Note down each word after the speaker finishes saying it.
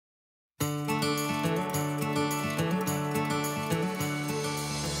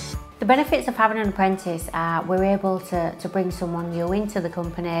The benefits of having an apprentice are we're able to bring someone new into the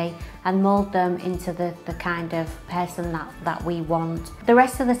company and mould them into the kind of person that we want. The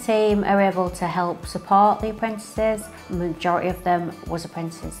rest of the team are able to help support the apprentices. The majority of them was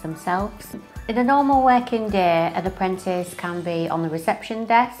apprentices themselves. In a normal working day, an apprentice can be on the reception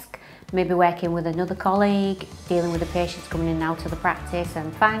desk, maybe working with another colleague, dealing with the patients coming in and out of the practice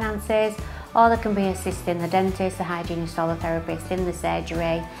and finances, or they can be assisting the dentist, the hygienist or the therapist in the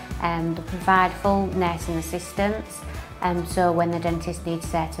surgery. They provide full nursing assistance, so when the dentist needs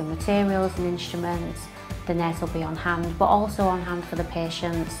certain materials and instruments, the nurse will be on hand, but also on hand for the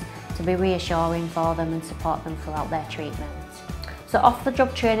patients to be reassuring for them and support them throughout their treatment. So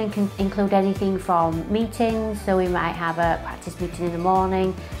off-the-job training can include anything from meetings, so we might have a practice meeting in the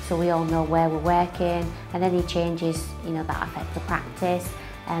morning so we all know where we're working and any changes that affect the practice.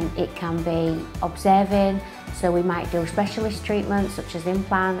 It can be observing, so we might do specialist treatments such as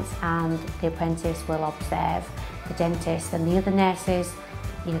implants, and the apprentice will observe the dentist and the other nurses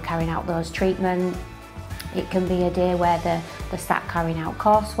carrying out those treatments. It can be a day where they start carrying out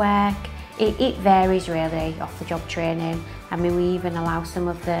coursework. It varies really off the job training. I mean, we even allow some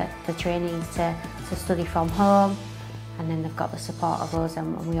of the trainees to study from home, and then they've got the support of us,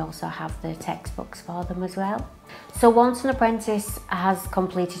 and we also have the textbooks for them as well. So once an apprentice has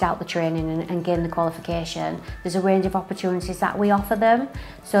completed out the training and gained the qualification, there's a range of opportunities that we offer them.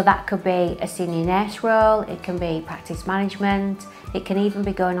 So that could be a senior nurse role, it can be practice management, it can even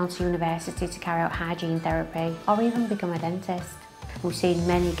be going on to university to carry out hygiene therapy, or even become a dentist. We've seen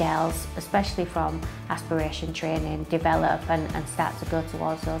many girls, especially from aspiration training, develop and start to go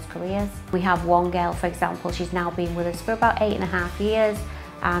towards those careers. We have one girl, for example, she's now been with us for about 8.5 years,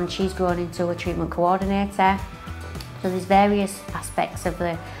 and she's grown into a treatment coordinator. So there's various aspects of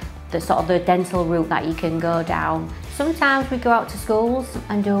the dental route that you can go down. Sometimes we go out to schools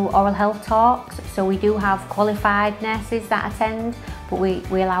and do oral health talks, so we do have qualified nurses that attend, but we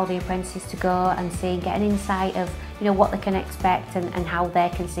allow the apprentices to go and get an insight of what they can expect and how they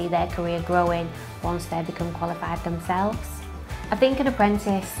can see their career growing once they become qualified themselves. I think an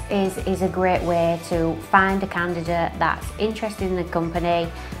apprentice is a great way to find a candidate that's interested in the company,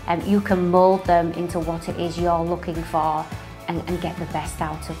 and you can mould them into what it is you're looking for and get the best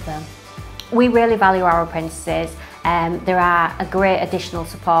out of them. We really value our apprentices. There are a great additional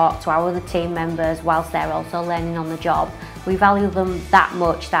support to our other team members whilst they're also learning on the job. We value them that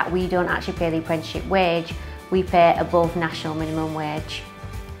much that we don't actually pay the apprenticeship wage, we pay above national minimum wage.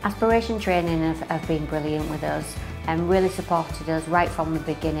 Aspiration Training have been brilliant with us and really supported us right from the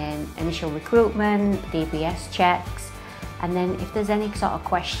beginning. Initial recruitment, DBS checks, and then if there's any sort of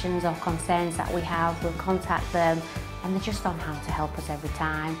questions or concerns that we have, we'll contact them, and they're just on hand to help us every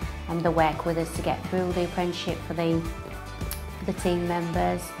time, and they work with us to get through the apprenticeship for the team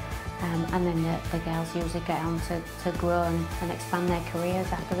members, and then the girls usually get on to grow and expand their careers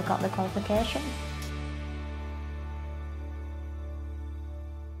after they've got the qualification.